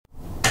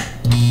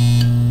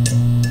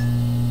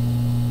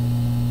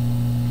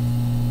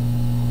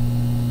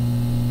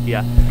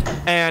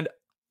media. And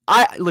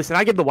listen,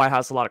 I give the White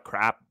House a lot of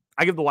crap.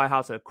 I give the White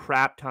House a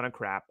crap ton of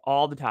crap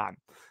all the time.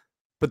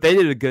 But they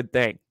did a good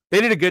thing. They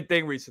did a good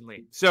thing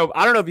recently. So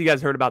I don't know if you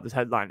guys heard about this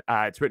headline.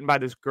 It's written by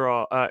this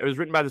girl. It was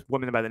written by this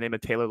woman by the name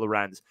of Taylor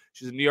Lorenz.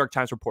 She's a New York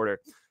Times reporter.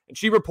 And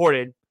she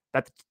reported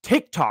that the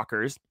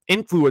TikTokers,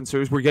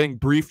 influencers, were getting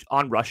briefed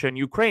on Russia and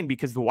Ukraine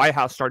because the White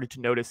House started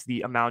to notice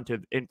the amount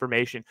of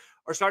information,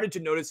 or started to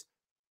notice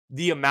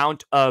the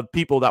amount of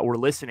people that were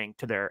listening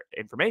to their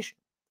information.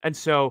 And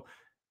so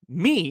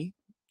me,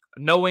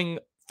 knowing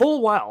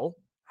full well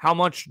how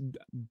much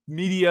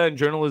media and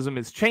journalism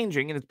is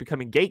changing and it's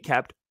becoming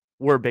gatekept,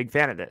 we're a big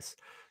fan of this.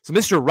 So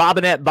Mr.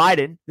 Robinette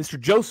Biden, Mr.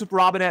 Joseph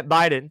Robinette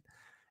Biden,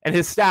 and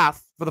his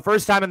staff, for the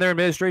first time in their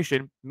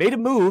administration, made a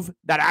move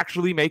that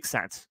actually makes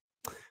sense.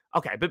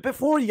 Okay, but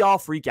before y'all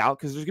freak out,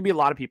 because there's going to be a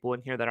lot of people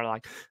in here that are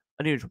like,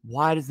 Anuj,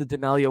 why does the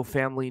D'Amelio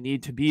family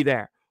need to be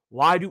there?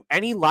 Why do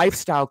any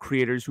lifestyle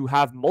creators who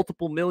have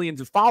multiple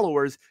millions of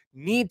followers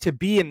need to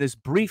be in this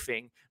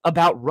briefing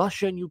about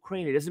Russia and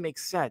Ukraine? It doesn't make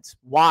sense.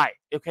 Why?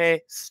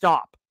 Okay,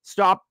 stop.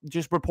 Stop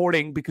just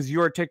reporting because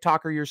you're a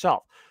TikToker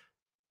yourself.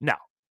 Now,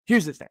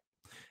 here's the thing.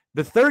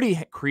 The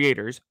 30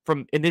 creators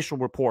from initial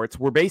reports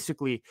were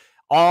basically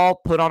all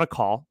put on a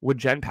call with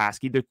Jen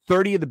Psaki. They're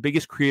 30 of the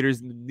biggest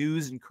creators in the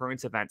news and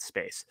current event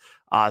space.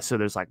 So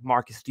there's like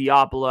Marcus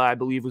Diapola, I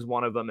believe was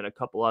one of them, and a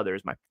couple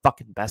others. My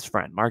fucking best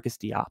friend, Marcus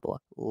Diapola.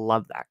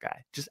 Love that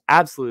guy. Just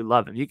absolutely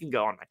love him. You can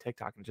go on my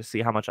TikTok and just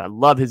see how much I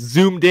love his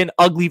zoomed in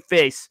ugly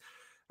face.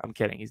 I'm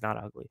kidding. He's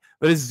not ugly.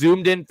 But his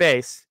zoomed in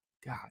face.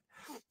 God.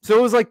 So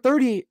it was like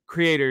 30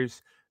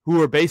 creators who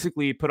were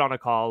basically put on a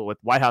call with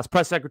White House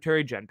Press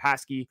Secretary Jen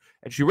Psaki,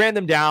 and she ran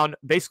them down,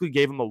 basically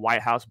gave them a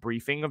White House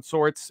briefing of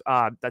sorts.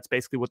 That's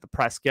basically what the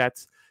press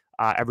gets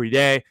every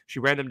day. She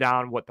ran them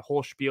down what the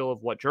whole spiel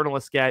of what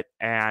journalists get,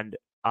 and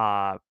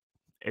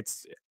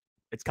it's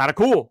kind of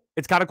cool.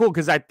 It's kind of cool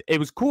because it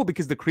was cool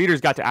because the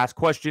creators got to ask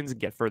questions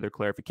and get further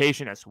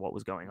clarification as to what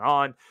was going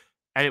on,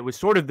 and it was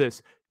sort of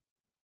this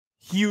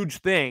huge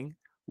thing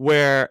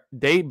where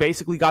they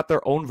basically got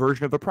their own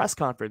version of a press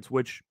conference,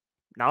 which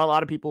not a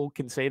lot of people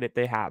can say that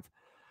they have.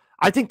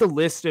 I think the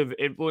list of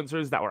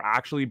influencers that were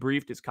actually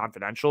briefed is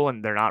confidential,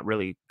 and they're not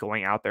really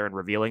going out there and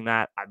revealing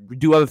that. I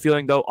do have a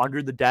feeling, though,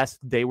 under the desk,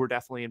 they were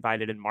definitely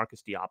invited, and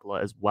Marcus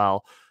Diapola as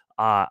well.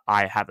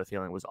 I have a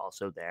feeling was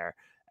also there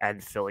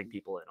and filling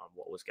people in on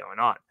what was going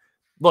on.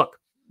 Look,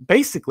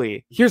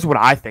 basically, here's what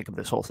I think of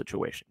this whole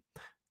situation.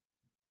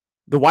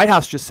 The White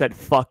House just said,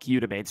 fuck you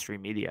to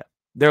mainstream media.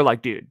 They're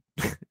like, dude,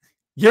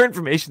 your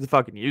information is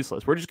fucking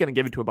useless. We're just going to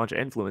give it to a bunch of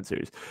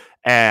influencers,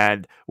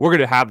 and we're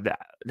going to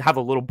have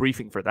a little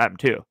briefing for them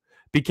too,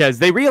 because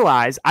they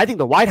realize, I think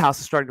the White House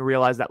is starting to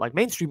realize that like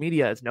mainstream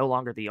media is no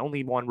longer the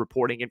only one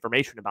reporting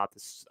information about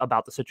this,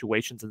 about the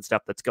situations and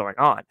stuff that's going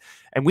on.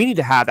 And we need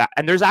to have that.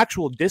 And there's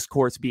actual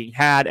discourse being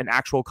had and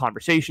actual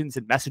conversations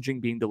and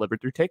messaging being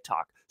delivered through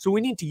TikTok. So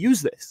we need to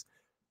use this.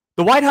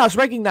 The White House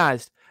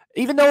recognized,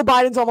 even though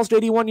Biden's almost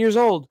 81 years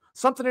old,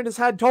 something in his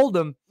head told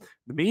him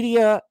the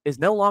media is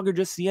no longer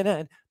just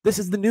CNN. This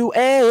is the new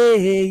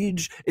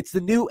age. It's the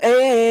new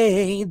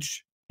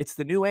age. It's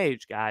the new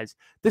age, guys.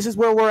 This is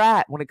where we're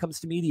at when it comes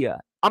to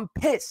media. I'm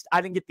pissed I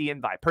didn't get the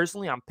invite.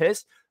 Personally, I'm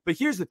pissed. But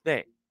here's the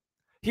thing.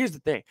 Here's the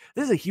thing.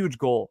 This is a huge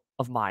goal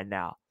of mine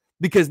now,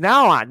 because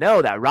now I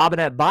know that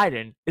Robinette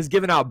Biden is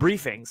giving out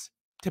briefings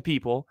to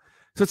people.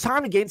 So it's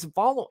time to gain some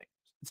following.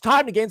 It's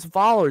time to gain some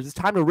followers. It's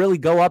time to really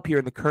go up here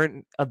in the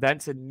current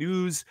events and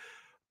news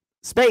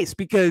space,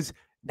 because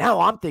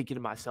now I'm thinking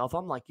to myself,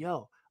 I'm like,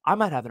 yo, I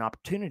might have an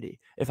opportunity.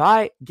 If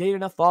I gain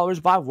enough followers,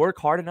 if I work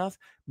hard enough,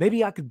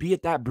 maybe I could be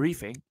at that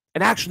briefing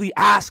and actually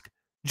ask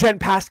Jen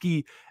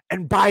Psaki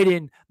and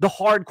Biden the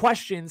hard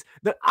questions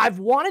that I've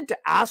wanted to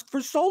ask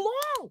for so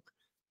long.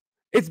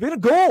 It's been a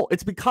goal.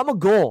 It's become a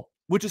goal,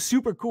 which is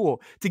super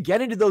cool, to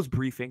get into those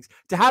briefings,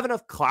 to have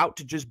enough clout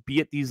to just be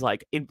at these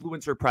like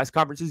influencer press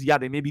conferences. Yeah,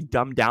 they may be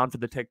dumbed down for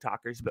the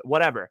TikTokers, but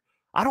whatever.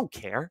 I don't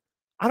care.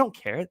 I don't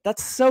care.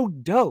 That's so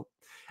dope.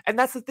 And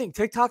that's the thing.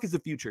 TikTok is the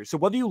future. So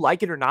whether you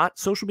like it or not,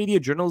 social media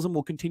journalism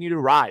will continue to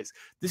rise.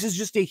 This is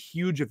just a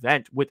huge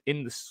event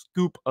within the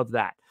scoop of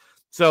that.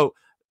 So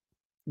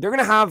they're going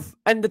to have,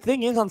 and the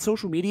thing is on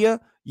social media,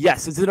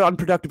 yes, is it an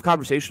unproductive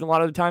conversation a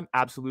lot of the time?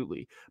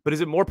 Absolutely. But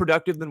is it more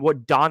productive than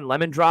what Don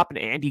Lemondrop and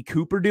Andy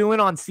Cooper doing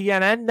on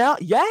CNN? No,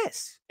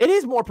 yes, it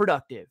is more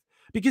productive,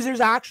 because there's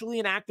actually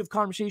an active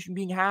conversation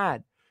being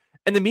had.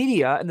 And the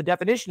media and the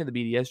definition of the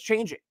media is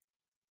changing.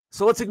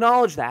 So let's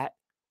acknowledge that,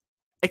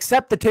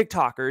 accept the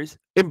TikTokers,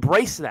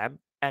 embrace them,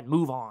 and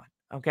move on.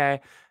 Okay?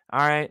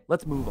 All right,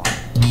 let's move on.